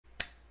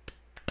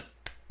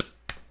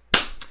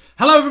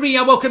Hello everybody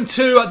and welcome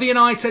to the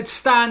United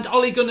Stand.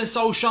 Ole Gunnar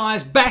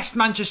Solskjaer's best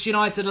Manchester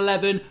United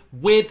 11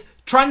 with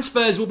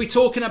transfers. We'll be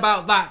talking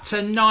about that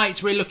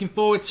tonight. We're looking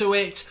forward to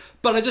it.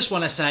 But I just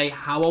want to say,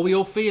 how are we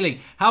all feeling?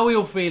 How are we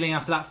all feeling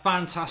after that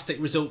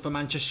fantastic result for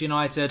Manchester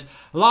United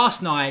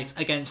last night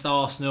against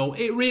Arsenal?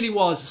 It really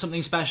was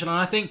something special. And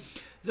I think,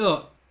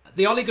 look,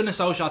 the Ole Gunnar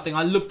Solskjaer thing,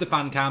 I love the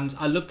fan cams.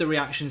 I love the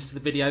reactions to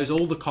the videos,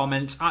 all the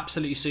comments,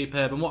 absolutely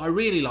superb. And what I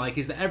really like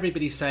is that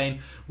everybody's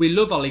saying, we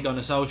love Ole Gunnar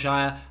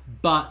Solskjaer,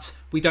 but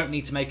we don't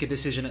need to make a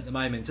decision at the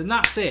moment. And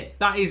that's it.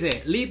 That is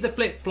it. Leave the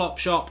flip-flop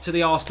shop to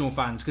the Arsenal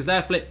fans because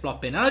they're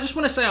flip-flopping. And I just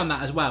want to say on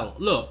that as well,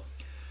 look,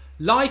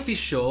 life is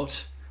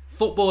short,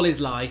 football is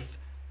life,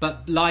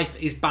 but life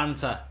is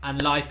banter and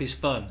life is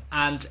fun.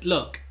 And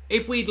look,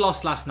 if we'd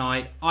lost last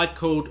night, I'd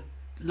called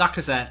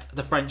Lacazette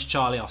the French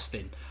Charlie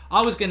Austin.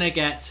 I was going to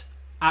get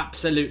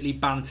absolutely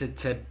bantered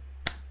to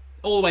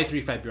all the way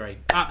through February.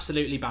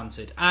 Absolutely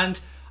bantered. And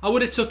I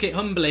would have took it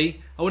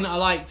humbly. I wouldn't have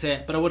liked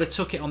it, but I would have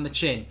took it on the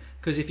chin.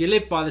 Because if you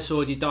live by the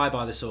sword, you die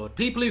by the sword.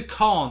 People who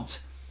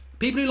can't,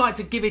 people who like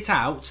to give it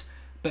out,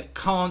 but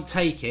can't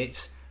take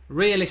it,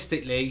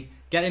 realistically,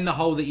 get in the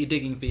hole that you're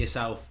digging for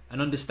yourself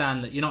and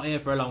understand that you're not here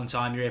for a long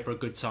time, you're here for a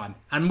good time.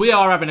 And we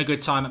are having a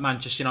good time at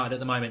Manchester United at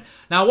the moment.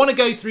 Now, I want to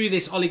go through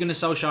this Ole Gunnar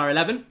Solskjaer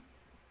 11.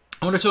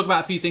 I want to talk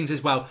about a few things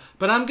as well,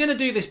 but I'm going to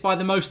do this by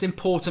the most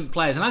important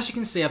players. And as you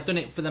can see, I've done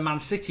it for the Man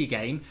City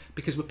game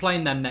because we're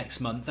playing them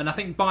next month. And I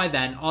think by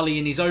then, Ole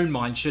in his own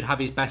mind should have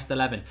his best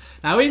 11.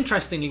 Now,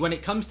 interestingly, when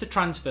it comes to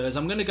transfers,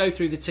 I'm going to go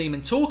through the team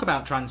and talk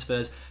about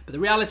transfers. But the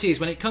reality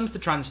is when it comes to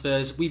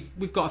transfers,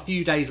 we've got a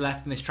few days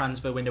left in this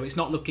transfer window. It's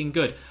not looking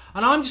good.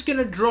 And I'm just going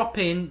to drop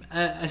in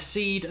a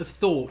seed of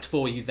thought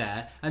for you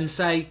there and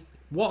say,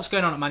 what's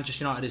going on at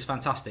Manchester United is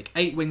fantastic.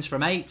 8 wins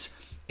from 8.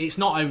 It's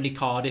not only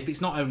Cardiff,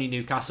 it's not only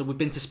Newcastle. We've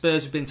been to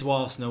Spurs, we've been to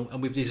Arsenal,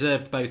 and we've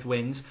deserved both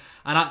wins.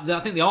 And I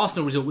think the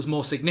Arsenal result was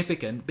more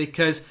significant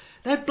because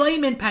they're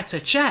blaming Petr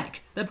Cech.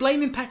 They're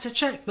blaming Petr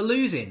Cech for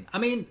losing. I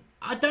mean,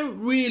 I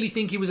don't really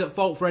think he was at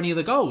fault for any of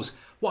the goals.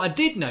 What I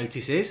did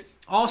notice is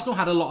Arsenal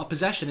had a lot of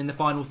possession in the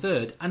final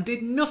third and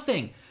did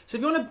nothing. So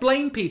if you want to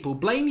blame people,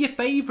 blame your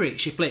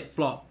favourites, your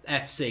flip-flop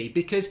FC,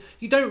 because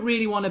you don't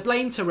really want to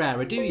blame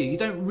Torreira, do you? You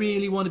don't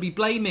really want to be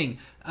blaming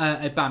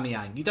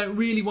Aubameyang. You don't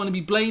really want to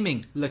be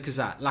blaming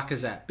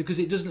Lacazette because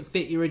it doesn't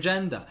fit your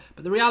agenda.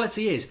 But the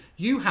reality is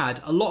you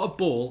had a lot of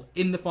ball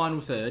in the final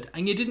third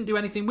and you didn't do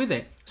anything with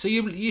it. So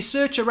you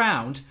search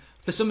around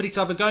for somebody to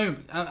have a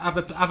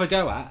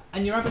go at,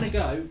 and you're having a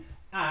go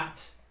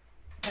at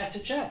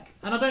Petr Cech.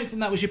 And I don't think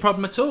that was your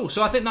problem at all.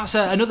 So I think that's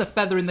another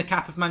feather in the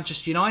cap of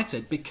Manchester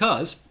United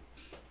because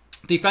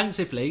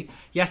defensively,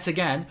 yet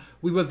again,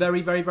 we were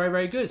very, very, very,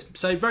 very good.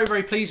 So very,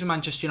 very pleased with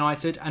Manchester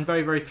United and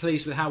very, very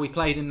pleased with how we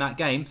played in that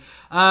game.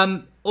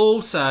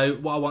 Also,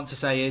 what I want to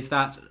say is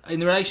that in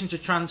relation to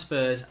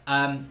transfers,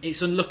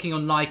 it's looking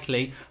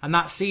unlikely. And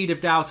that seed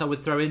of doubt I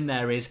would throw in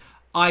there is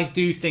I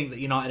do think that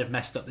United have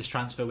messed up this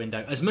transfer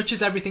window. As much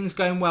as everything's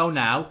going well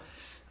now,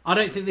 I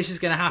don't think this is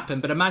going to happen,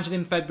 but imagine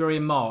in February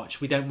and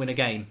March we don't win a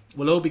game.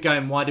 We'll all be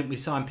going, why didn't we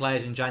sign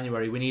players in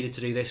January? We needed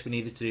to do this, we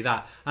needed to do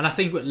that. And I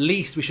think at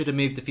least we should have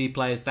moved a few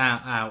players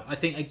out. I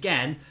think,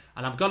 again,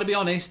 and I've got to be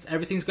honest,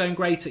 everything's going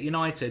great at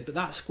United, but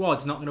that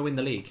squad's not going to win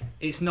the league.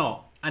 It's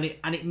not. And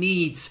it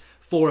needs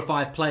 4 or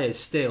 5 players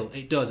still.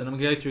 It does. And I'm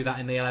going to go through that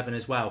in the 11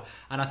 as well.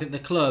 And I think the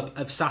club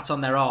have sat on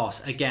their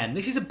arse again.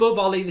 This is above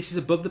Ole. This is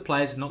above the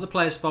players. It's not the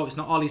players' fault. It's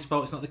not Ole's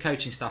fault. It's not the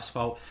coaching staff's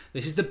fault.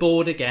 This is the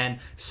board again,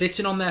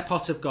 sitting on their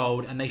pot of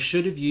gold. And they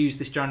should have used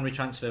this January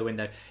transfer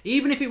window.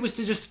 Even if it was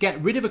to just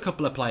get rid of a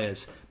couple of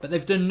players. But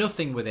they've done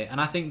nothing with it. And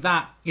I think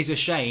that is a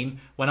shame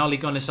when Ole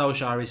Gunnar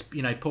Solskjaer is,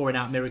 pouring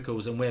out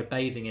miracles and we're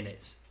bathing in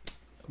it.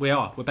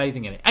 We're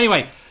bathing in it.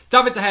 Anyway,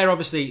 David De Gea,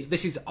 obviously,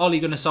 this is Ole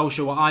Gunnar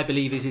Solskjaer, what I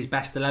believe is his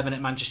best 11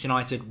 at Manchester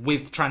United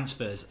with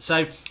transfers.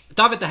 So,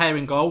 David De Gea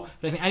in goal. I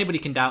don't think anybody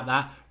can doubt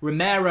that.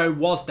 Romero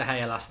was De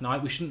Gea last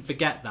night. We shouldn't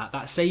forget that.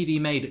 That save he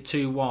made at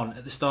 2-1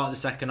 at the start of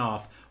the second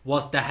half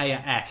was De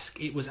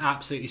Gea-esque. It was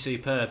absolutely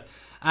superb.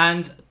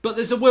 But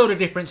there's a world of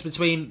difference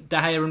between De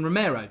Gea and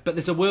Romero. But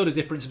there's a world of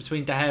difference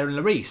between De Gea and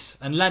Lloris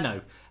and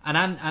Leno and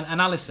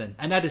Alisson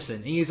and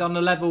Ederson. He is on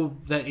a level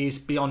that is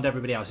beyond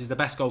everybody else. He's the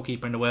best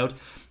goalkeeper in the world.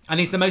 And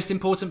he's the most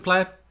important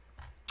player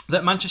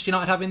that Manchester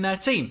United have in their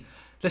team.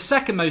 The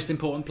second most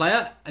important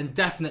player, and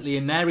definitely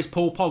in there, is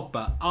Paul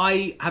Pogba.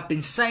 I have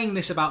been saying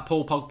this about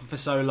Paul Pogba for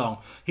so long.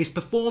 His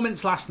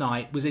performance last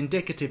night was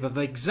indicative of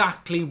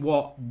exactly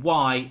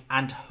why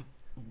and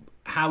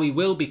how he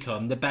will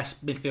become the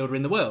best midfielder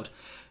in the world.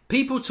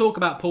 People talk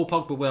about Paul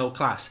Pogba world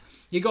class.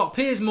 You got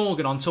Piers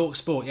Morgan on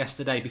TalkSport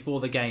yesterday before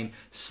the game,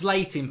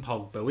 slating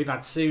Pogba. We've had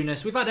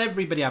Souness, we've had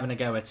everybody having a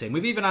go at him.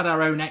 We've even had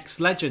our own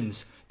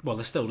ex-legends, well,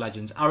 they're still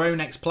legends, our own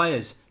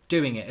ex-players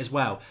doing it as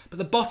well. But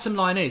the bottom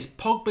line is,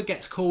 Pogba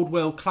gets called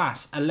world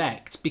class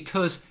elect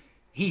because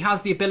he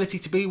has the ability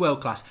to be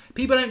world class.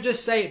 People don't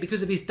just say it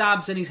because of his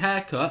dabs and his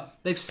haircut.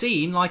 They've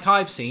seen, like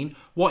I've seen,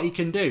 what he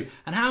can do.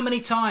 And how many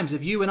times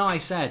have you and I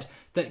said,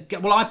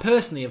 that, well, I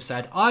personally have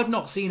said, I've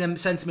not seen a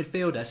centre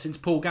midfielder since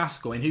Paul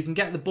Gascoigne who can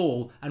get the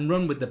ball and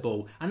run with the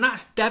ball. And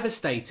that's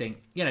devastating.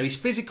 You know, he's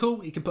physical,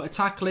 he can put a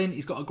tackle in,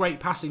 he's got a great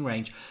passing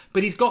range.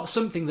 But he's got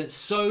something that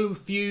so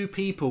few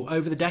people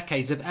over the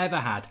decades have ever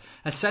had.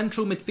 A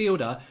central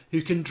midfielder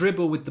who can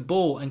dribble with the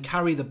ball and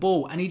carry the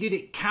ball. And he did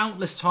it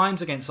countless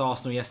times against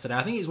Arsenal yesterday.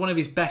 I think it's one of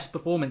his best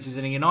performances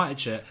in a United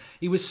shirt.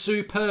 He was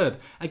superb.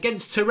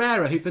 Against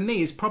Torreira, who for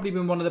me has probably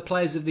been one of the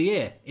players of the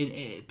year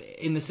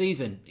in the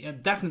season.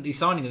 Definitely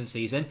signing of the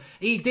season.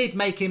 He did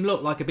make him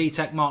look like a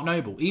B-Tech Mark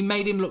Noble. He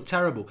made him look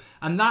terrible.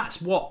 And that's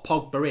what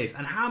Pogba is.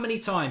 And how many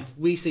times did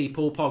we see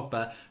Paul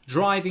Pogba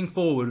driving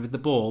forward with the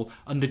ball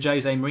under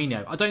Jose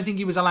Mourinho? I don't think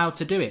he was allowed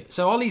to do it.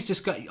 So Ollie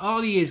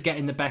is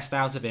getting the best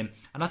out of him.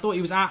 And I thought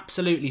he was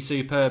absolutely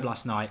superb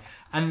last night.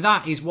 And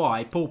that is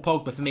why Paul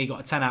Pogba, for me,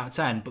 got a 10 out of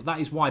 10. But that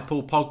is why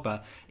Paul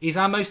Pogba is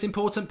our most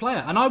important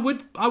player. And I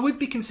would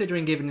be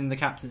considering giving him the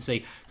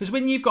captaincy. Because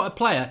when you've got a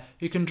player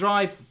who can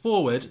drive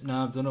forward...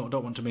 No, I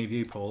don't want to move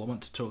you, Paul. I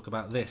want to talk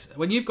about this.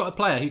 When you've got a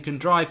player who can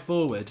drive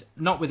forward,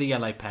 not with a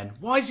yellow pen...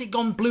 Why has it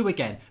gone blue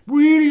again?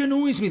 Really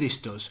annoys me, this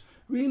does.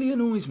 Really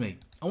annoys me.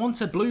 I want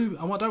a blue...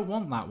 I don't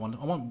want that one.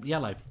 I want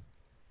yellow.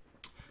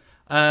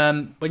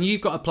 When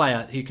you've got a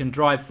player who can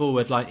drive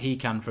forward like he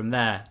can from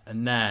there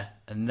and there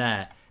and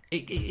there...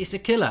 It's a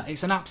killer.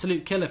 It's an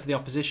absolute killer for the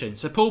opposition.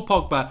 So Paul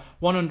Pogba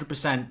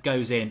 100%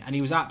 goes in, and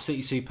he was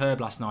absolutely superb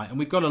last night. And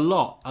we've got a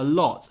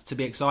lot to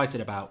be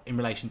excited about in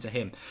relation to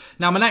him.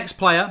 Now, my next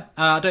player,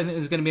 I don't think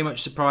there's going to be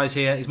much surprise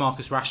here, is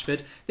Marcus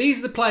Rashford. These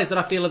are the players that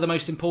I feel are the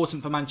most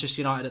important for Manchester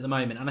United at the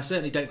moment, and I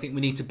certainly don't think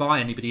we need to buy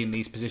anybody in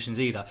these positions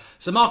either.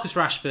 So Marcus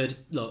Rashford,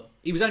 look,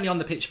 he was only on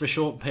the pitch for a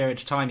short period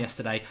of time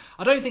yesterday.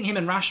 I don't think him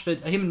and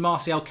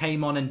Martial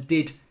came on and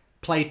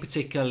played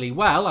particularly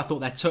well. I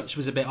thought their touch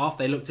was a bit off.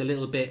 They looked a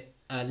little bit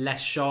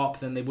less sharp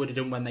than they would have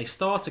done when they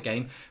start a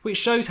game, which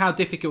shows how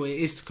difficult it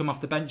is to come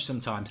off the bench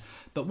sometimes.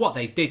 But what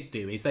they did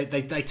do is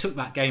they took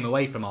that game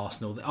away from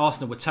Arsenal.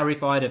 Arsenal were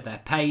terrified of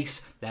their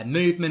pace. Their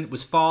movement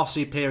was far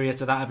superior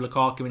to that of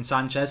Lukaku and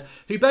Sanchez,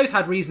 who both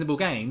had reasonable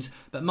games,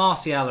 but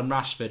Martial and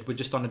Rashford were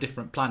just on a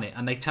different planet,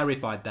 and they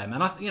terrified them.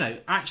 And I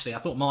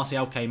thought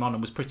Martial came on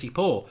and was pretty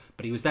poor,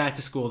 but he was there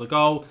to score the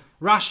goal.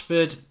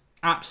 Rashford,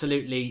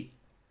 absolutely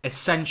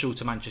essential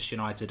to Manchester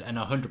United, and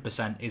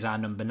 100% is our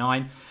number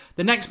 9.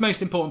 The next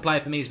most important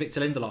player for me is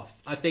Victor Lindelof.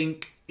 I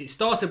think it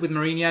started with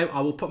Mourinho. I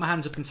will put my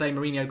hands up and say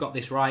Mourinho got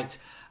this right.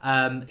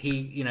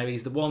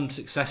 He's the one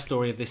success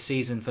story of this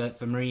season for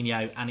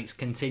Mourinho, and it's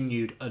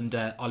continued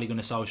under Ole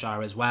Gunnar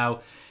Solskjaer as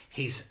well.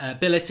 His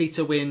ability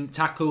to win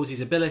tackles,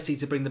 his ability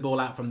to bring the ball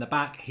out from the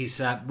back,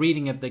 his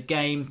reading of the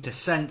game to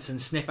sense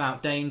and sniff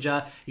out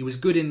danger. He was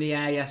good in the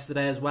air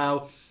yesterday as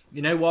well.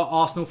 You know what?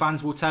 Arsenal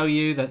fans will tell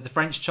you that the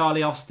French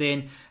Charlie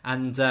Austin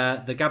and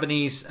the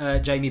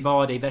Gabonese Jamie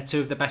Vardy, they're two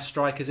of the best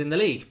strikers in the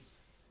league.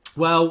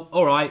 Well,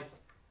 all right,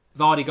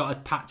 Vardy got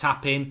a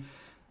tap in.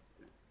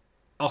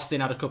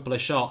 Austin had a couple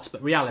of shots,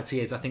 but reality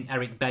is I think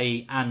Eric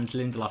Bailly and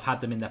Lindelof had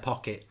them in their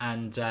pocket.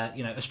 And,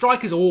 a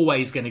striker's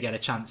always going to get a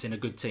chance in a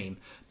good team.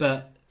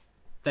 But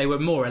they were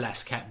more or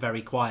less kept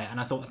very quiet, and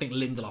I think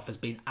Lindelof has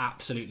been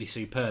absolutely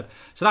superb.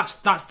 So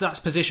that's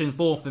position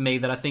 4 for me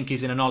that I think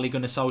is in an Ole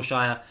Gunnar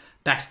Solskjaer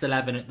best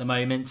 11 at the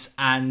moment,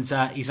 and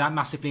he's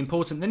massively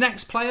important. The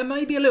next player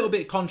may be a little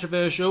bit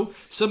controversial.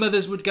 Some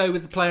others would go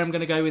with the player I'm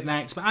going to go with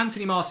next, but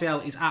Anthony Martial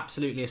is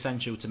absolutely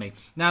essential to me.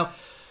 Now,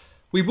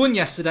 we won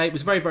yesterday. It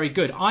was very, very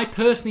good. I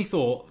personally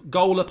thought,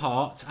 goal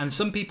apart, and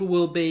some people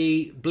will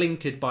be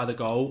blinkered by the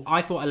goal,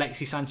 I thought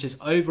Alexis Sanchez's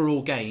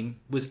overall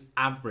game was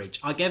average.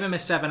 I gave him a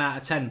 7 out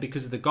of 10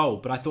 because of the goal,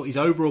 but I thought his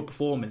overall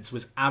performance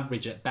was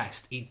average at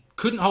best. He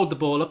couldn't hold the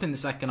ball up in the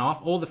second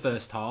half or the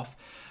first half.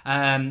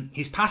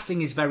 His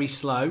passing is very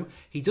slow.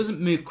 He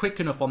doesn't move quick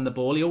enough on the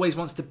ball. He always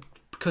wants to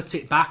cut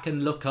it back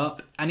and look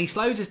up, and he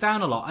slows us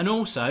down a lot. And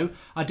also,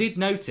 I did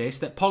notice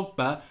that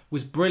Pogba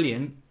was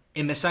brilliant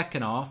in the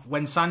second half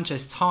when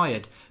Sanchez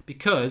tired,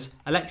 because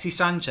Alexis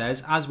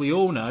Sanchez, as we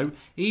all know,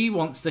 he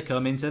wants to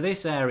come into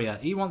this area.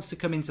 He wants to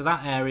come into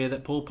that area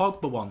that Paul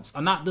Pogba wants,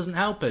 and that doesn't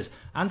help us.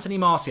 Anthony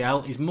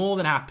Martial is more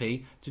than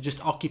happy to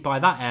just occupy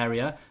that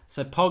area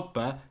so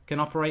Pogba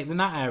can operate in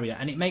that area,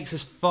 and it makes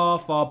us far,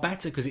 far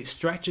better because it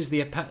stretches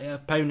the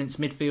opponent's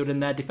midfield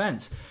and their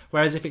defence.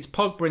 Whereas if it's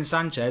Pogba and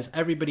Sanchez,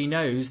 everybody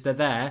knows they're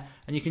there,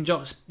 and you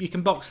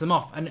can box them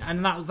off,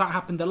 and that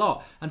happened a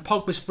lot. And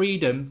Pogba's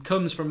freedom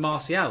comes from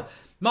Martial.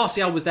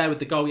 Martial was there with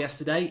the goal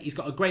yesterday. He's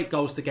got a great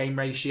goals to game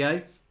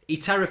ratio. He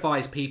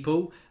terrifies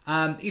people.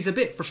 He's a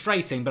bit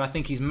frustrating, but I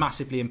think he's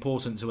massively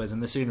important to us,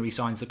 and the sooner he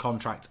signs the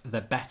contract, the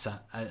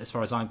better, as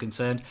far as I'm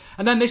concerned.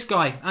 And then this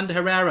guy, Ander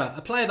Herrera,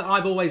 a player that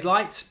I've always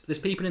liked. There's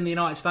people in the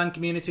United Stand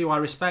community who I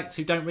respect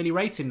who don't really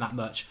rate him that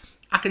much.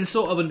 I can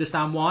sort of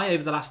understand why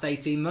over the last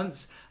 18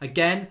 months.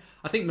 Again,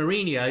 I think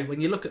Mourinho,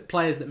 when you look at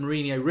players that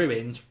Mourinho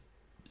ruined,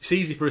 it's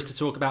easy for us to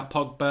talk about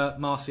Pogba,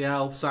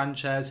 Martial,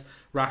 Sanchez,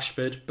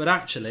 Rashford, but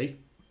actually,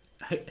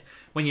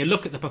 when you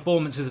look at the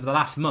performances of the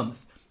last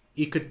month,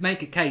 you could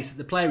make a case that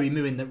the player he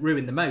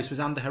ruined the most was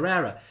Ander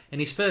Herrera. In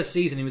his first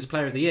season, he was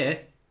Player of the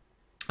Year.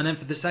 And then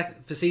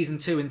for season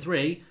 2 and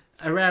 3,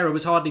 Herrera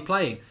was hardly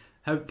playing.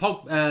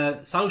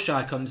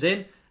 Solskjaer comes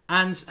in,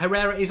 and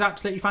Herrera is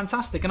absolutely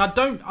fantastic. And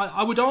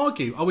I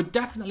would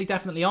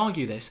definitely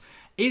argue this.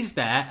 Is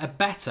there a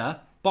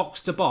better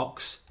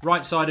box-to-box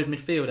right-sided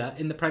midfielder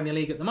in the Premier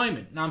League at the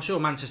moment? Now, I'm sure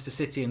Manchester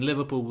City and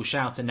Liverpool will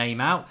shout a name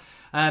out,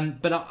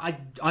 but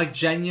I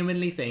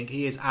genuinely think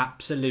he is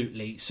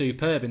absolutely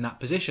superb in that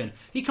position.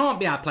 He can't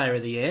be our Player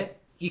of the Year.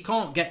 You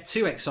can't get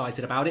too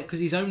excited about it because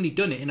he's only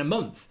done it in a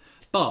month.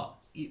 But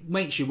it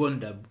makes you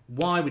wonder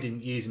why we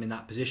didn't use him in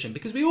that position,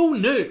 because we all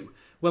knew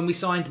when we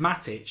signed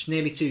Matic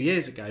nearly 2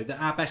 years ago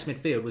that our best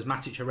midfield was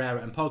Matic,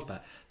 Herrera and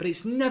Pogba. But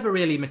it's never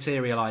really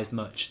materialised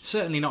much,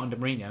 certainly not under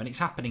Mourinho, and it's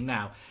happening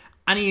now.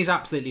 And he is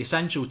absolutely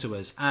essential to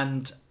us.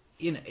 And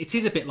you know, it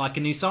is a bit like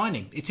a new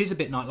signing. It is a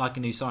bit like a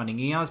new signing.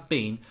 He has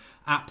been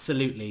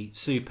absolutely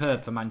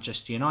superb for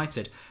Manchester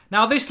United.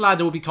 Now, this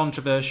lad will be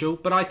controversial,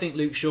 but I think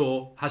Luke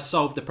Shaw has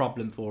solved the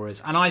problem for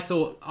us. And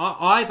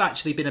I've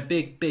actually been a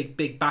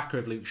big backer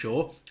of Luke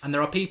Shaw. And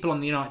there are people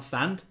on the United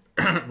stand,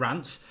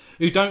 rants,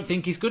 who don't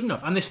think he's good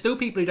enough. And there's still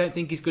people who don't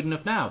think he's good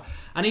enough now.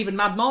 And even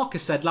Mad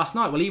Marcus said last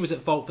night, well, he was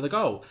at fault for the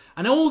goal.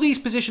 And all these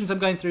positions I'm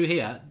going through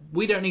here,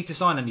 we don't need to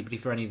sign anybody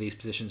for any of these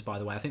positions, by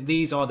the way. I think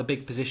these are the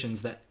big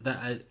positions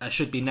that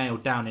should be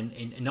nailed down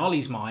in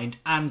Ollie's mind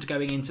and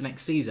going into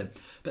next season.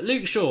 But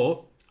Luke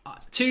Shaw,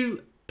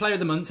 2 Player of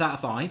the Months out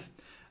of 5,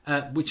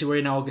 which were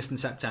in August and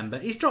September.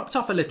 He's dropped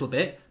off a little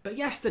bit, but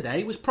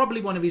yesterday was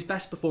probably one of his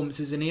best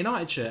performances in a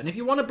United shirt. And if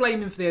you want to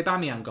blame him for the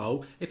Aubameyang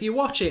goal, if you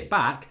watch it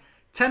back,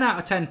 10 out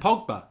of 10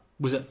 Pogba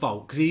was at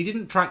fault because he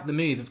didn't track the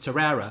move of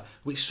Torreira,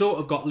 which sort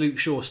of got Luke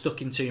Shaw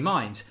stuck in 2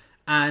 minds.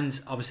 And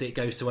obviously it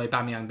goes to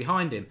Aubameyang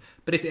behind him.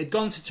 But if it had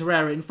gone to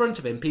Torreira in front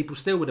of him, people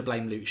still would have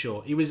blamed Luke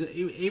Shaw. He was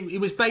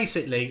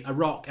basically a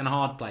rock and a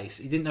hard place.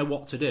 He didn't know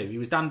what to do. He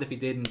was damned if he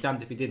did and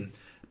damned if he didn't.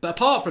 But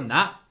apart from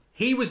that,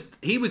 he was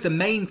the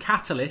main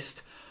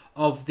catalyst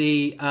of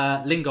the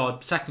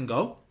Lingard second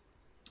goal.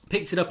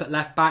 Picked it up at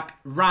left back,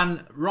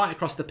 ran right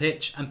across the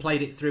pitch and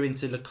played it through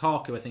into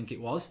Lukaku, I think it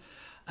was.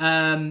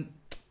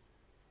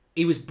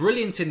 He was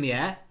brilliant in the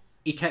air.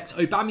 He kept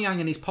Aubameyang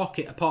in his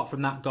pocket apart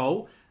from that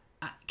goal.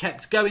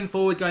 Kept going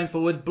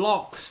forward,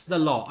 blocks the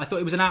lot. I thought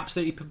it was an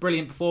absolutely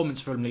brilliant performance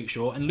from Luke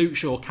Shaw, and Luke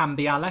Shaw can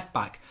be our left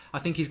back. I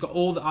think he's got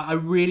all that. I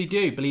really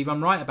do believe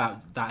I'm right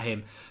about that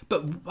him.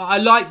 But I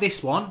like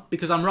this one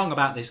because I'm wrong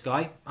about this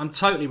guy. I'm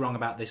totally wrong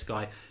about this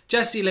guy.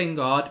 Jesse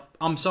Lingard,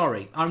 I'm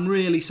sorry. I'm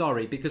really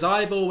sorry because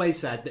I've always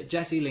said that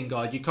Jesse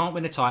Lingard, you can't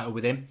win a title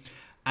with him.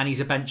 And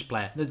he's a bench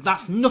player.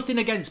 That's nothing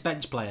against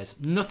bench players.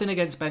 Nothing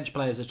against bench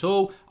players at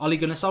all. Ole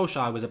Gunnar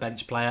Solskjaer was a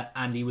bench player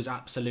and he was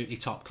absolutely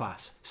top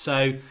class.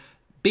 So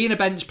being a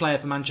bench player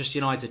for Manchester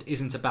United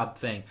isn't a bad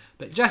thing.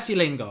 But Jesse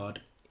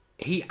Lingard,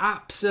 he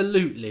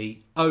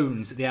absolutely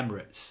owns the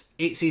Emirates.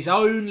 It's his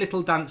own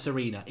little dance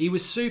arena. He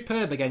was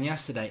superb again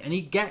yesterday and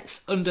he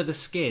gets under the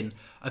skin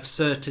of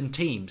certain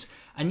teams.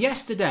 And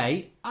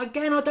yesterday,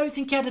 again, I don't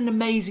think he had an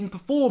amazing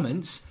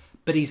performance,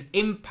 but his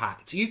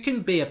impact. You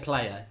can be a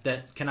player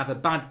that can have a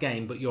bad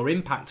game, but your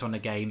impact on a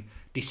game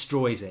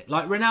destroys it.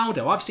 Like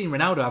Ronaldo. I've seen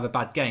Ronaldo have a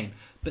bad game,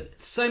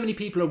 but so many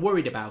people are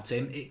worried about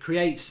him. It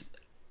creates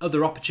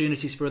other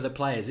opportunities for other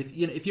players.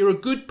 If you're a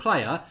good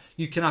player,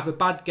 you can have a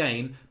bad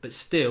game, but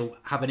still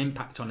have an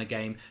impact on a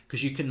game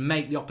because you can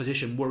make the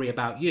opposition worry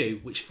about you,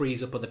 which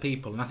frees up other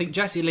people. And I think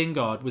Jesse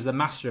Lingard was the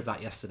master of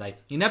that yesterday.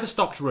 He never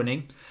stopped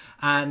running,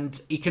 and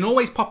he can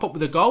always pop up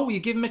with a goal. You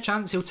give him a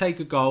chance, he'll take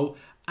a goal,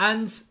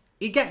 and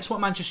he gets what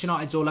Manchester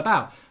United's all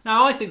about.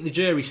 Now, I think the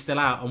jury's still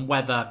out on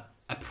whether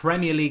a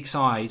Premier League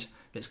side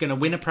that's going to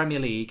win a Premier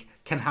League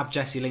can have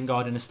Jesse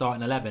Lingard in a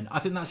starting 11. I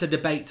think that's a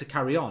debate to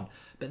carry on.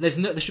 But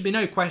there should be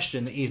no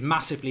question that he's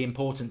massively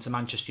important to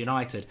Manchester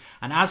United.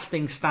 And as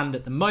things stand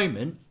at the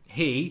moment,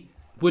 he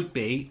would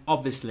be,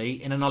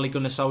 obviously, in an Ole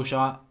Gunnar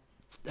Solskjaer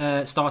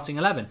starting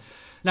 11.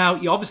 Now,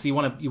 you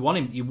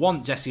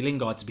want Jesse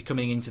Lingard to be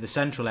coming into the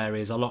central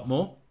areas a lot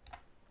more.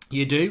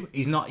 You do.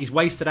 He's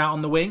wasted out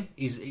on the wing.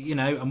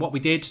 And what we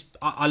did,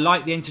 I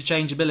like the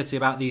interchangeability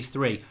about these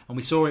three. And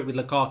we saw it with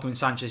Lukaku and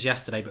Sanchez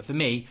yesterday. But for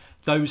me,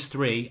 those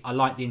three, I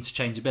like the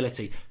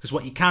interchangeability. Because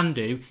what you can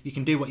do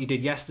what you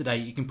did yesterday.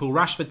 You can pull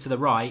Rashford to the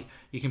right.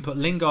 You can put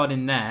Lingard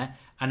in there.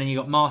 And then you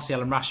got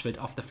Martial and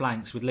Rashford off the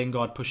flanks with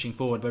Lingard pushing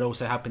forward, but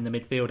also helping the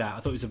midfield out.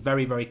 I thought it was a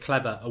very, very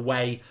clever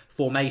away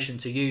formation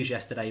to use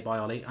yesterday by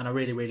Ollie, and I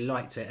really, really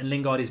liked it. And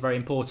Lingard is very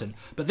important.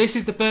 But this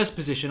is the first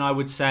position I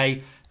would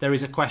say there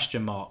is a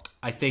question mark.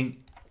 I think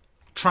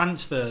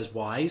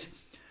transfers-wise,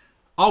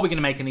 are we going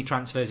to make any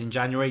transfers in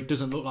January?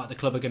 Doesn't look like the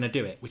club are going to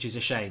do it, which is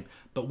a shame.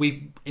 But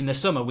in the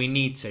summer, we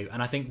need to.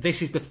 And I think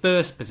this is the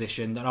first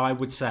position that I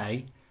would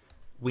say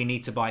we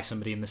need to buy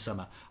somebody in the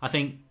summer. I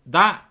think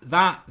that.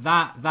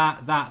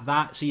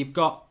 So you've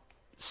got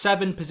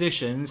 7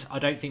 positions. I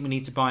don't think we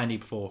need to buy any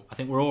before. I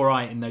think we're all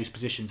right in those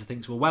positions. I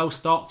think we're well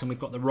stocked and we've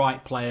got the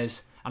right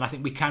players. And I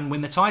think we can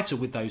win the title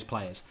with those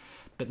players.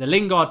 But the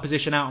Lingard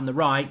position out on the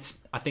right,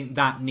 I think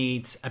that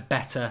needs a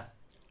better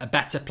a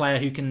better player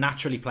who can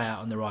naturally play out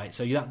on the right.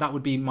 So that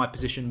would be my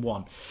position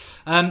 1.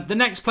 The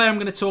next player I'm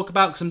going to talk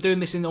about, because I'm doing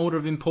this in order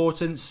of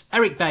importance,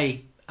 Eric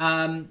Bailly.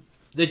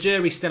 The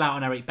jury's still out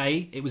on Eric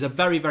Bailly. It was a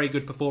very, very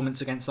good performance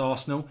against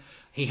Arsenal.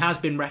 He has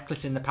been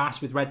reckless in the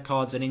past with red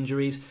cards and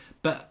injuries.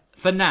 But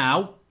for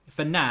now,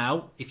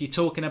 if you're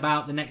talking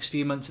about the next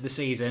few months of the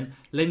season,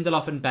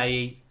 Lindelof and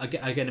Bailly are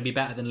going to be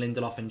better than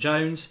Lindelof and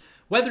Jones.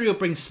 Whether he'll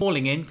bring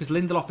Smalling in, because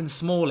Lindelof and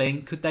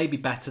Smalling, could they be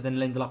better than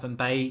Lindelof and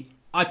Bailly?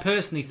 I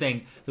personally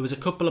think there was a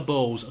couple of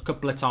balls, a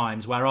couple of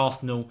times, where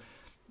Arsenal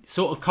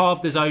sort of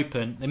carved us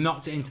open. They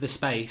knocked it into the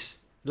space.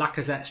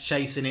 Lacazette's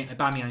chasing it,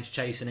 Aubameyang's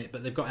chasing it,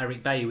 but they've got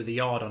Eric Bailly with a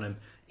yard on him.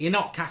 You're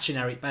not catching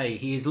Eric Bailly.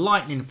 He is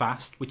lightning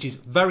fast, which is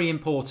very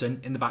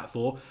important in the back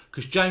four,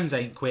 because Jones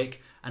ain't quick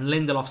and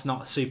Lindelof's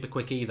not super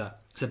quick either.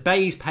 So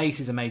Bailly's pace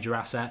is a major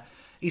asset.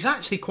 He's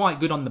actually quite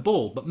good on the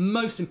ball, but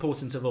most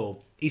important of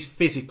all, he's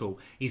physical.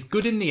 He's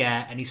good in the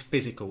air and he's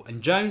physical.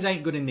 And Jones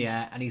ain't good in the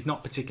air and he's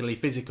not particularly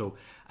physical.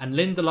 And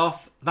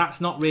Lindelof, that's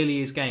not really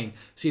his game.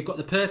 So you've got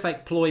the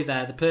perfect ploy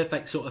there, the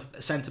perfect sort of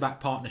centre-back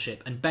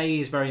partnership. And Bailly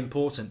is very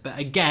important. But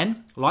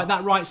again, like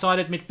that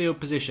right-sided midfield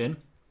position,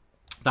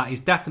 that is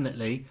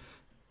definitely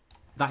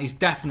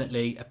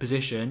a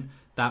position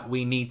that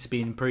we need to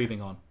be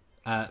improving on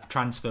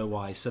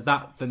transfer-wise. So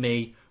that, for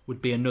me,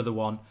 would be another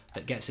one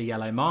that gets a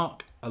yellow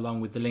mark,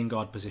 along with the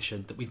Lingard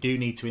position that we do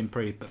need to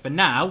improve. But for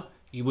now,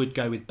 you would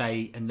go with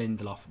Bailly and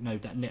Lindelof. No,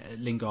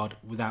 Lingard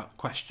without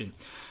question.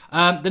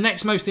 The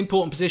next most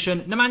important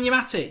position, Nemanja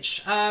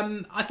Matic.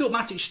 I thought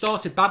Matic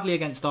started badly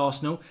against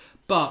Arsenal,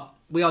 but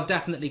we are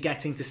definitely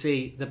getting to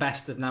see the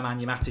best of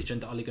Nemanja Matic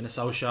under Ole Gunnar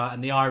Solskjaer.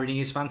 And the irony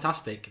is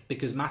fantastic,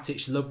 because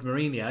Matic loved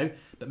Mourinho,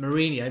 but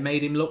Mourinho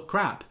made him look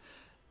crap.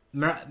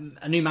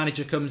 A new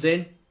manager comes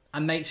in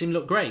and makes him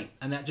look great.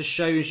 And that just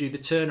shows you the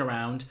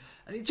turnaround.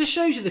 It just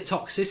shows you the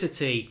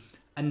toxicity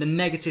and the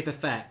negative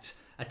effect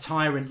a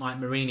tyrant like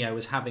Mourinho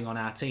was having on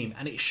our team.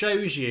 And it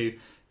shows you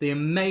the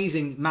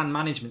amazing man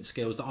management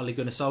skills that Ole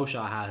Gunnar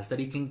Solskjaer has, that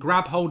he can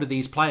grab hold of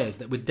these players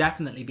that were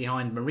definitely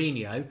behind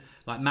Mourinho,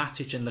 like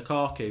Matic and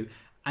Lukaku,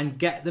 and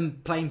get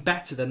them playing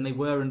better than they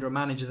were under a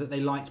manager that they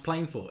liked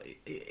playing for.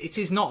 It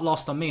is not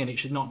lost on me, and it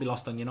should not be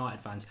lost on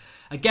United fans.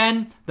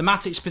 Again, the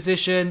Matic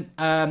position,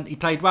 he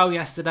played well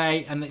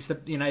yesterday, and it's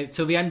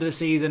till the end of the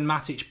season,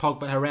 Matic,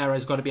 Pogba, Herrera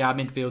has got to be our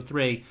midfield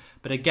three.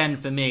 But again,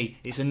 for me,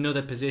 it's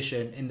another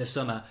position in the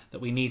summer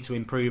that we need to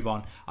improve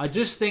on. I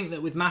just think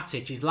that with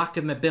Matic, his lack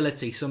of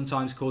mobility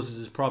sometimes causes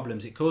us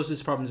problems. It causes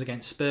us problems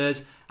against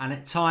Spurs, and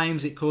at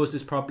times it caused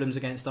us problems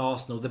against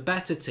Arsenal. The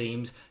better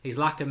teams, his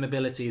lack of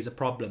mobility is a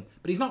problem.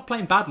 But he's not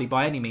playing badly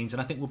by any means,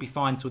 and I think we'll be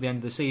fine till the end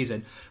of the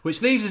season.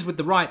 Which leaves us with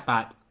the right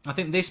back. I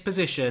think this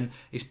position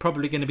is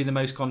probably going to be the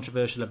most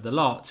controversial of the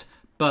lot,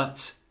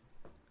 but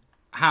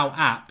how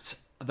apt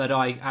that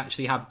I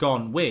actually have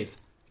gone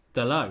with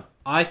Dalot.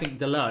 I think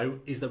Dalot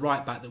is the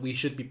right back that we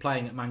should be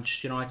playing at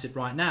Manchester United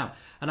right now.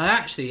 And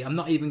I'm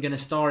not even going to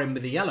star him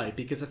with a yellow,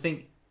 because I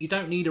think you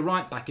don't need a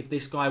right back if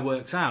this guy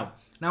works out.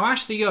 Now,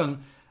 Ashley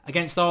Young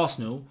against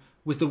Arsenal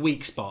was the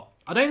weak spot.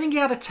 I don't think he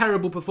had a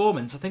terrible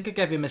performance. I think I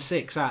gave him a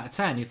 6 out of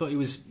 10. He thought he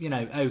was,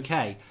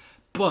 okay.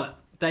 But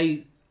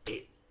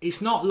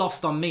it's not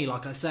lost on me,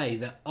 like I say,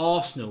 that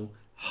Arsenal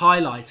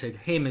highlighted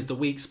him as the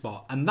weak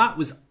spot. And that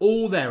was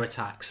all their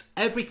attacks.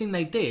 Everything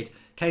they did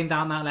came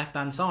down that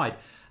left-hand side.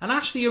 And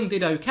Ashley Young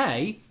did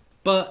okay,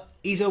 but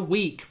he's a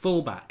weak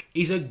fullback.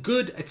 He's a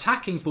good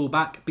attacking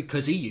fullback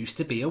because he used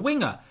to be a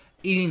winger.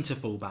 He's into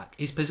fullback.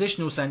 His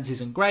positional sense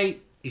isn't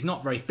great. He's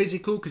not very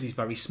physical because he's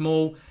very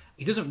small.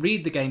 He doesn't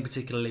read the game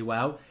particularly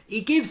well.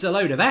 He gives a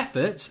load of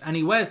effort and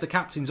he wears the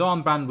captain's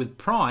armband with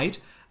pride.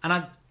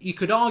 And you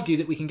could argue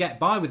that we can get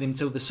by with him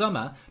till the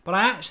summer, but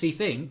I actually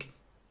think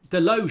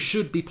Dalot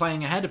should be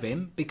playing ahead of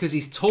him because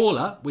he's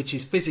taller, which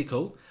is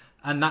physical,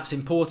 and that's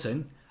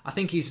important. I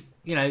think he's,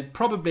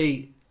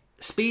 probably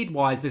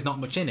speed-wise, there's not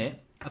much in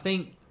it. I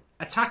think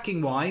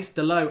attacking-wise,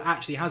 Dalot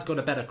actually has got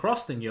a better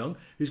cross than Young,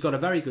 who's got a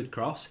very good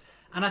cross.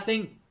 And I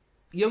think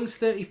Young's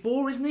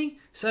 34, isn't he?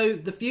 So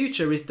the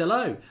future is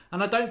Dalot.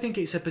 And I don't think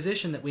it's a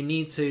position that we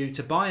need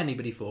to buy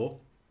anybody for.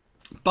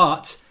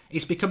 But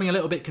it's becoming a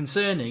little bit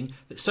concerning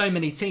that so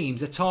many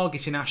teams are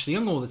targeting Ashley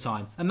Young all the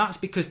time. And that's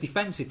because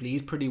defensively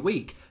he's pretty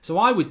weak. So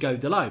I would go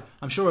Dalot.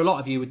 I'm sure a lot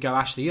of you would go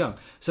Ashley Young.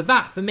 So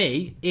that, for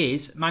me,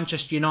 is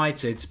Manchester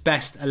United's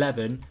best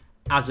 11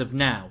 as of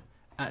now,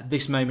 at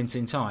this moment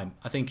in time.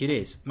 I think it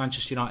is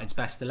Manchester United's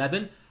best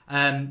 11.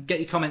 Get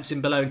your comments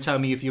in below and tell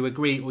me if you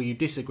agree or you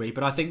disagree.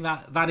 But I think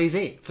that is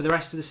it for the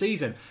rest of the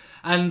season.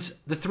 And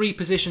the three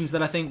positions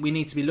that I think we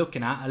need to be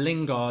looking at are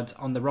Lingard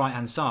on the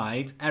right-hand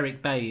side,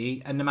 Eric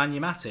Bailly and Nemanja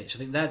Matic. I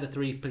think they're the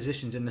three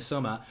positions in the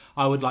summer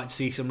I would like to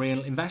see some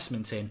real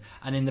investment in.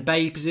 And in the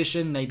Bailly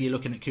position, maybe you're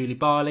looking at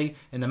Koulibaly.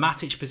 In the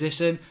Matic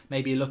position,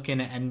 maybe you're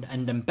looking at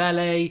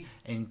Ndombele,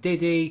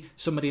 Ndidi,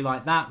 somebody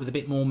like that with a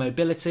bit more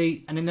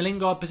mobility. And in the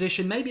Lingard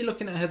position, maybe you're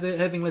looking at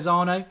Irving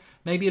Lozano.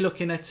 Maybe you're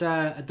looking at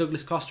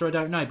Douglas Costa, I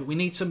don't know. But we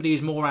need somebody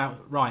who's more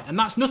outright. And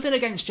that's nothing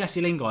against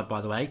Jesse Lingard,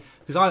 by the way,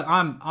 because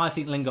I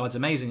think Lingard's Lingard's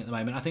amazing at the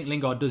moment. I think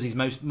Lingard does his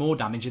more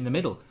damage in the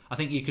middle. I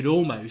think you could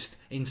almost,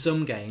 in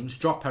some games,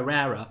 drop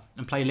Herrera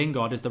and play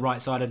Lingard as the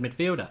right-sided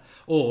midfielder.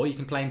 Or you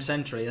can play him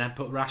centrally and then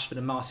put Rashford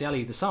and Martial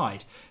either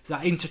side. So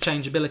that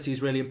interchangeability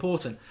is really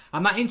important.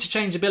 And that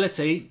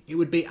interchangeability, it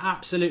would be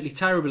absolutely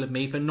terrible of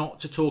me for not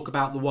to talk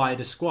about the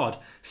wider squad,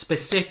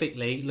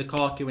 specifically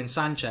Lukaku and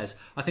Sanchez.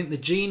 I think the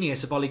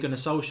genius of Ole Gunnar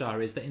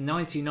Solskjaer is that in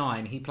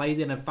 '99 he played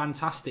in a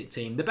fantastic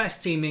team, the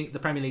best team the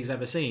Premier League's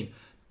ever seen,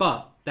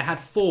 but they had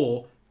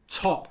 4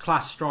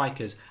 top-class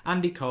strikers: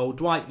 Andy Cole,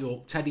 Dwight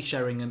York, Teddy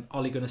Sheringham,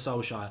 Ole Gunnar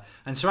Solskjaer.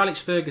 And Sir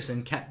Alex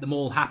Ferguson kept them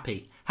all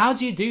happy. How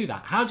do you do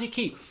that? How do you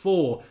keep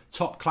 4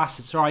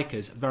 top-class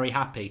strikers very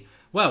happy?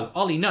 Well,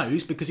 Ollie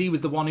knows, because he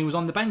was the one who was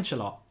on the bench a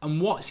lot. And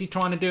what's he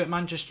trying to do at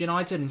Manchester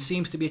United and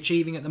seems to be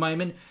achieving at the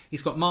moment?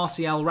 He's got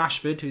Martial,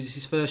 Rashford, who's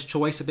his first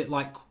choice, a bit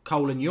like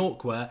Cole and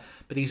York were.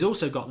 But he's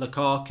also got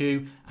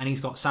Lukaku and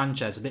he's got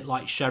Sanchez, a bit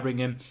like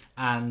Sheringham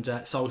and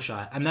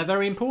Solskjaer. And they're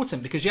very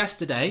important because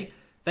yesterday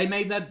they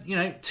made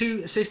their,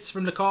 2 assists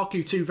from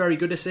Lukaku, 2 very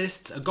good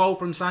assists. A goal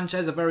from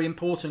Sanchez, a very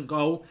important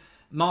goal.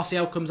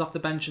 Martial comes off the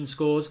bench and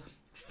scores.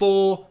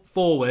 4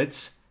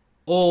 forwards,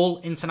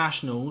 all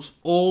internationals,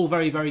 all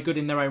very, very good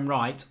in their own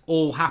right,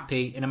 all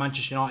happy in a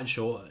Manchester United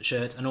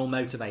shirt and all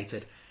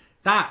motivated.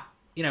 That,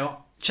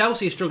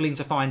 Chelsea is struggling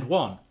to find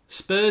one.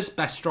 Spurs'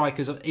 best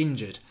strikers are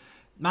injured.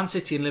 Man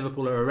City and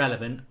Liverpool are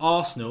irrelevant.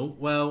 Arsenal,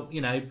 well,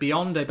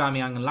 beyond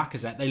Aubameyang and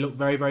Lacazette, they look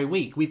very, very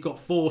weak. We've got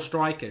 4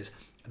 strikers.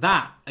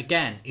 That,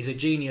 again, is a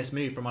genius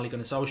move from Ole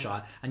Gunnar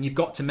Solskjaer, and you've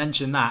got to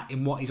mention that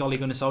in what is Ole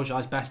Gunnar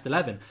Solskjaer's best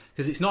 11,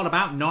 because it's not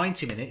about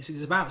 90 minutes,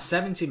 it's about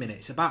 70 minutes,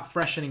 it's about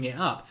freshening it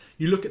up.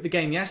 You look at the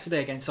game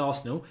yesterday against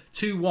Arsenal,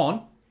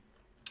 2-1,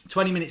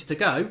 20 minutes to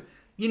go.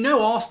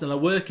 Arsenal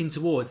are working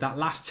towards that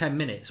last 10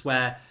 minutes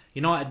where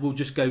United will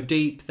just go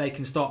deep, they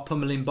can start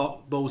pummeling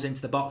balls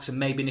into the box and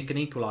maybe nick an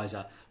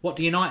equaliser. What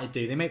do United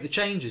do? They make the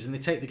changes and they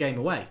take the game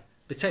away.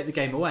 They take the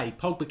game away.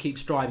 Pogba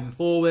keeps driving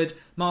forward.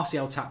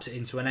 Martial taps it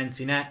into an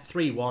empty net.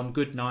 3-1.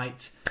 Good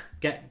night.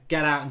 Get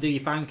out and do your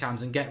fan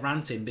cams and get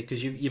ranting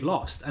because you've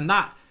lost. And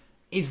that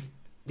is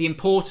the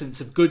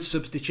importance of good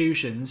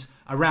substitutions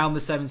around the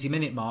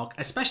 70-minute mark,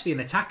 especially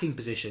in attacking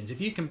positions. If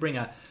you can bring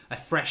a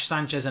fresh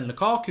Sanchez and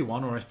Lukaku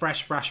on, or a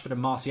fresh Rashford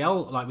and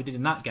Martial like we did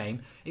in that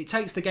game, it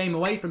takes the game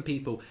away from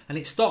people and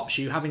it stops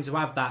you having to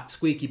have that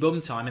squeaky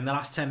bum time in the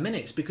last 10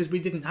 minutes because we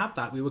didn't have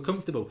that. We were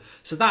comfortable.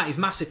 So that is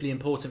massively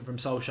important from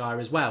Solskjaer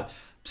as well.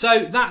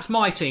 So that's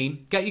my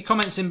team. Get your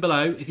comments in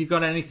below if you've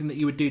got anything that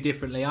you would do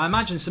differently. I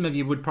imagine some of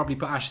you would probably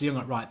put Ashley Young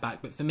at right back,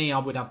 but for me, I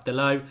would have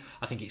Delo.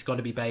 I think it's got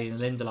to be Bailey and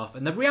Lindelof.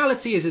 And the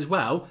reality is as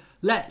well,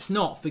 let's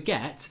not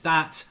forget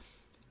that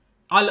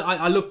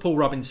I love Paul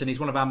Robinson. He's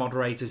one of our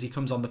moderators. He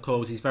comes on the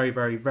calls. He's very,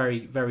 very,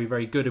 very, very,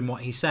 very good in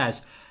what he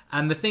says.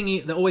 And the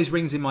thing that always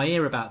rings in my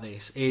ear about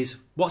this is,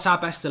 what's our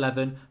best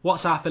 11?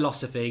 What's our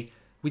philosophy?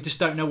 We just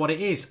don't know what it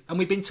is. And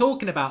we've been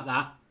talking about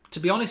that, to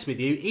be honest with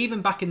you,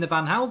 even back in the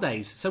Van Gaal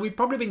days. So we've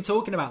probably been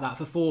talking about that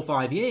for 4 or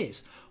 5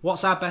 years.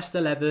 What's our best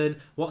 11?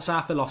 What's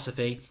our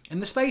philosophy? In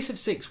the space of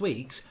 6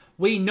 weeks,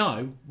 we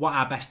know what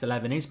our best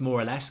 11 is,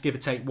 more or less, give or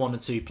take 1 or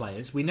 2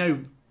 players. We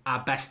know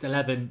our best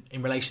 11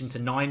 in relation to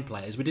 9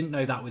 players. We didn't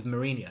know that with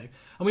Mourinho.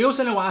 And we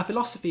also know what our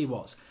philosophy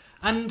was.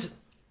 And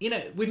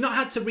we've not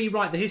had to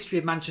rewrite the history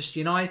of Manchester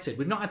United.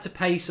 We've not had to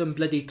pay some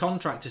bloody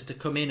contractors to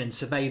come in and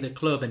survey the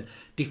club and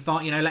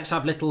define, let's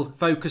have little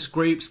focus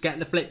groups, get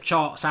the flip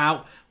charts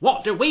out.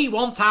 What do we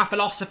want our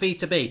philosophy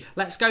to be?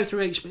 Let's go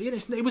through each.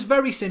 It was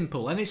very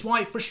simple, and it's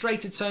why it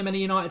frustrated so many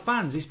United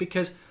fans. It's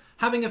because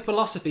having a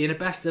philosophy in a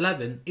best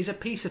 11 is a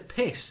piece of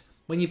piss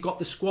when you've got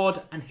the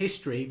squad and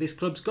history this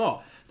club's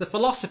got. The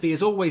philosophy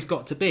has always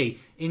got to be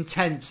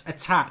intense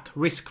attack,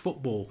 risk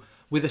football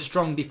with a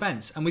strong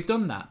defence, and we've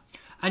done that.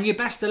 And your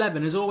best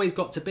 11 has always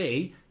got to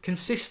be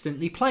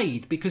consistently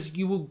played, because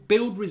you will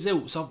build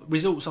results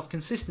off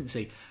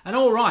consistency. And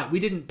all right, we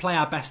didn't play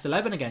our best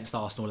 11 against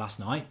Arsenal last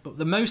night, but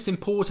the most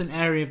important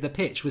area of the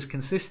pitch was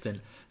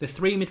consistent. The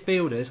 3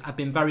 midfielders have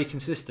been very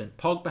consistent.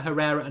 Pogba,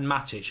 Herrera and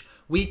Matic,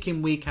 week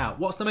in, week out.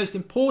 What's the most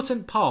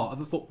important part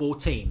of a football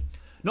team?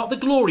 Not the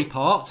glory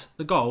part,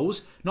 the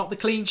goals, not the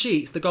clean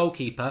sheets, the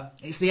goalkeeper.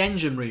 It's the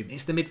engine room,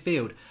 it's the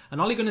midfield. And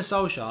Ole Gunnar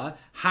Solskjaer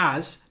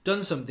has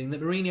done something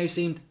that Mourinho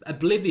seemed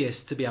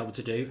oblivious to be able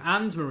to do,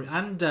 and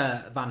Van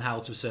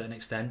Gaal to a certain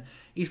extent.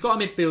 He's got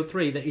a midfield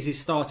 3 that is his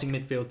starting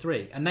midfield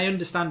 3, and they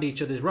understand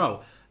each other's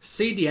role.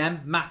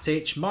 CDM,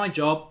 Matic, my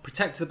job,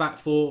 protect the back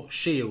 4,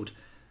 shield.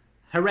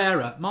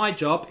 Herrera, my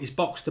job is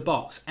box to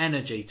box,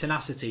 energy,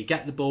 tenacity,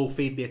 get the ball,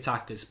 feed the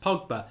attackers.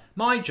 Pogba,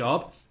 my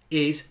job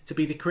is to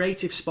be the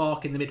creative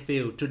spark in the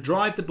midfield, to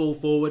drive the ball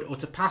forward or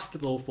to pass the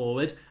ball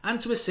forward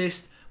and to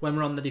assist when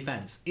we're on the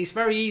defence. It's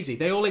very easy.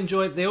 They all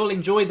enjoy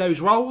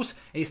those roles.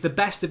 It's the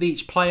best of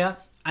each player,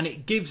 and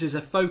it gives us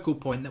a focal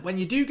point that when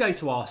you do go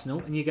to Arsenal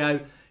and you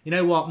go, you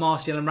know what,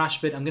 Martial and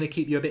Rashford, I'm going to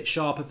keep you a bit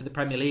sharper for the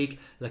Premier League.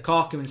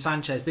 Lukaku and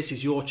Sanchez, this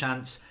is your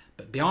chance.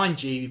 But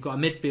behind you, you've got a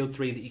midfield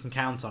 3 that you can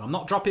count on. I'm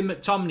not dropping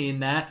McTominay in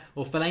there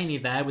or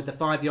Fellaini there with the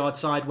 5-yard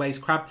sideways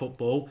crab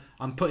football.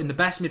 I'm putting the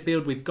best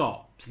midfield we've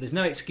got. So there's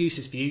no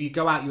excuses for you. You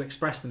go out, you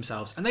express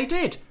themselves. And they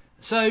did.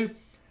 So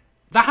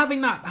they're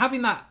having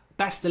that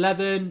best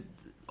 11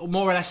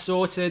 more or less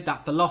sorted,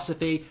 that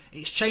philosophy.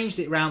 It's changed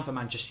it round for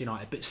Manchester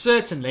United. But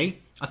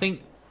certainly, I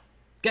think,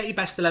 get your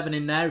best 11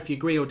 in there if you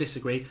agree or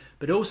disagree,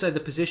 but also the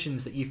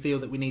positions that you feel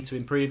that we need to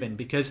improve in.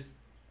 Because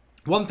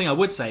one thing I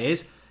would say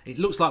is, it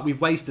looks like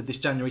we've wasted this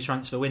January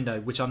transfer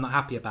window, which I'm not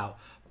happy about.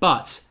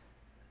 But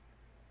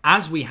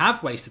as we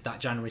have wasted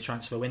that January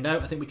transfer window,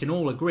 I think we can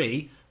all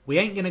agree we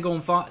ain't going to go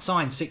and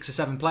sign 6 or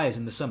 7 players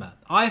in the summer.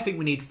 I think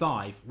we need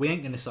 5. We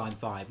ain't going to sign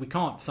 5. We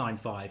can't sign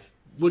 5.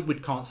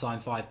 Woodward can't sign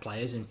 5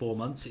 players in 4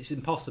 months. It's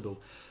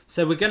impossible.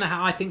 So we're going to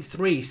have, I think,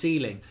 3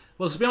 ceiling.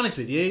 Well, to be honest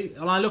with you,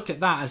 and I look at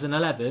that as an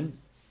 11,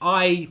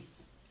 I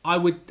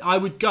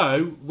would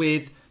go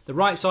with the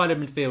right side of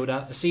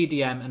midfielder, a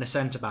CDM and a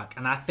centre-back.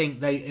 And I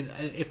think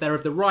if they're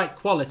of the right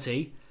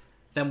quality,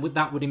 then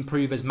that would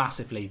improve us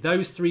massively.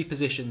 Those 3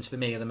 positions for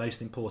me are the most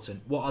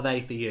important. What are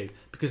they for you?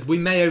 Because we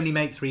may only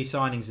make 3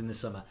 signings in the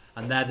summer,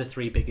 and they're the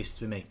 3 biggest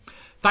for me.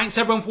 Thanks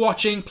everyone for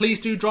watching. Please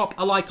do drop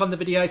a like on the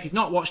video. If you've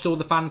not watched all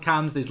the fan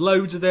cams, there's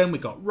loads of them.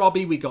 We've got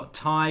Robbie, we've got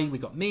Ty, we've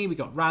got me, we've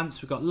got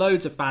Rance, we've got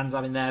loads of fans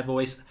having their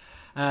voice.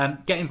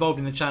 Get involved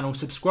in the channel,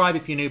 subscribe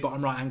if you're new,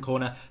 bottom right hand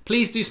corner.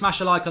 Please do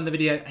smash a like on the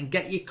video and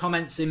get your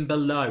comments in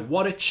below.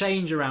 What a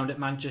change around at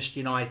Manchester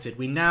United.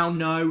 We now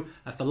know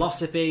a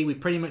philosophy, we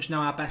pretty much know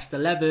our best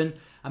 11,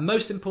 and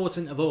most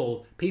important of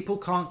all, people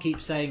can't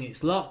keep saying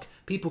it's luck,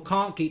 people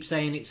can't keep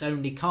saying it's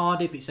only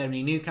Cardiff, it's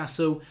only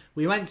Newcastle.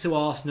 We went to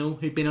Arsenal,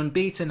 who'd been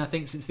unbeaten I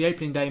think since the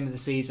opening game of the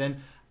season,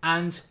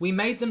 and we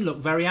made them look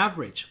very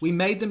average. We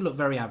made them look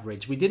very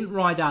average. We didn't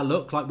ride our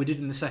luck like we did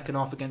in the second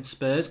half against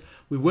Spurs.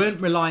 We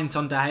weren't reliant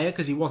on De Gea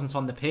because he wasn't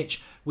on the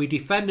pitch. We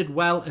defended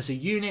well as a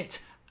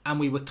unit, and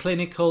we were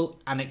clinical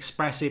and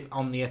expressive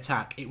on the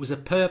attack. It was a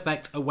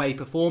perfect away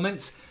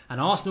performance,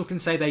 and Arsenal can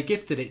say they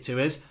gifted it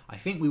to us. I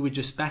think we were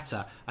just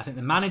better. I think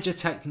the manager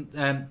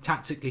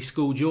tactically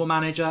schooled your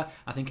manager.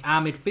 I think our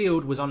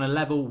midfield was on a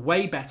level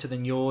way better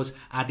than yours.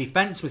 Our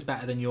defence was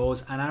better than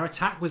yours, and our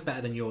attack was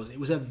better than yours. It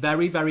was a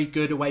very, very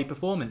good away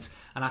performance.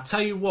 And I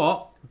tell you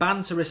what,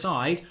 banter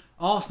aside,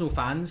 Arsenal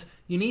fans,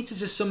 you need to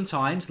just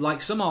sometimes,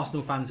 like some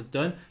Arsenal fans have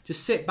done,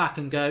 just sit back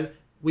and go,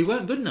 we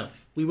weren't good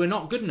enough. We were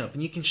not good enough.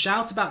 And you can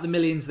shout about the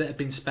millions that have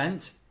been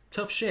spent.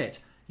 Tough shit.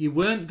 You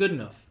weren't good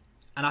enough.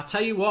 And I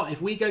tell you what,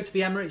 if we go to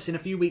the Emirates in a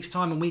few weeks'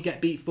 time and we get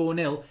beat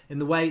 4-0 in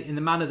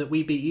the manner that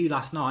we beat you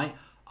last night,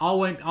 I'll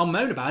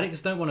moan about it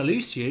because I don't want to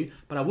lose to you.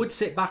 But I would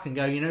sit back and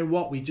go, you know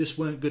what, we just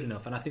weren't good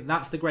enough. And I think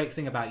that's the great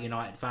thing about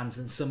United fans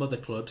and some other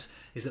clubs,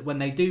 is that when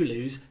they do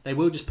lose, they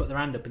will just put their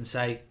hand up and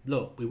say,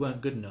 look, we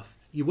weren't good enough.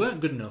 You weren't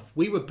good enough.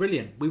 We were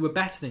brilliant. We were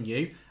better than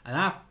you. And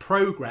our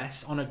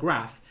progress on a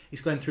graph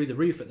is going through the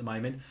roof at the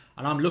moment,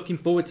 and I'm looking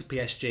forward to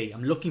PSG.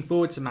 I'm looking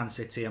forward to Man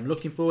City. I'm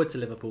looking forward to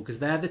Liverpool, because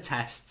they're the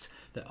tests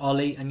that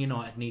Ollie and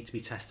United need to be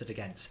tested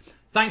against.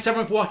 Thanks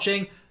everyone for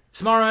watching.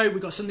 Tomorrow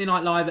we've got Sunday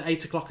Night Live at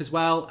 8 o'clock as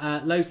well.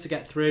 Loads to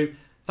get through.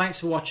 Thanks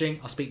for watching.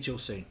 I'll speak to you all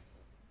soon.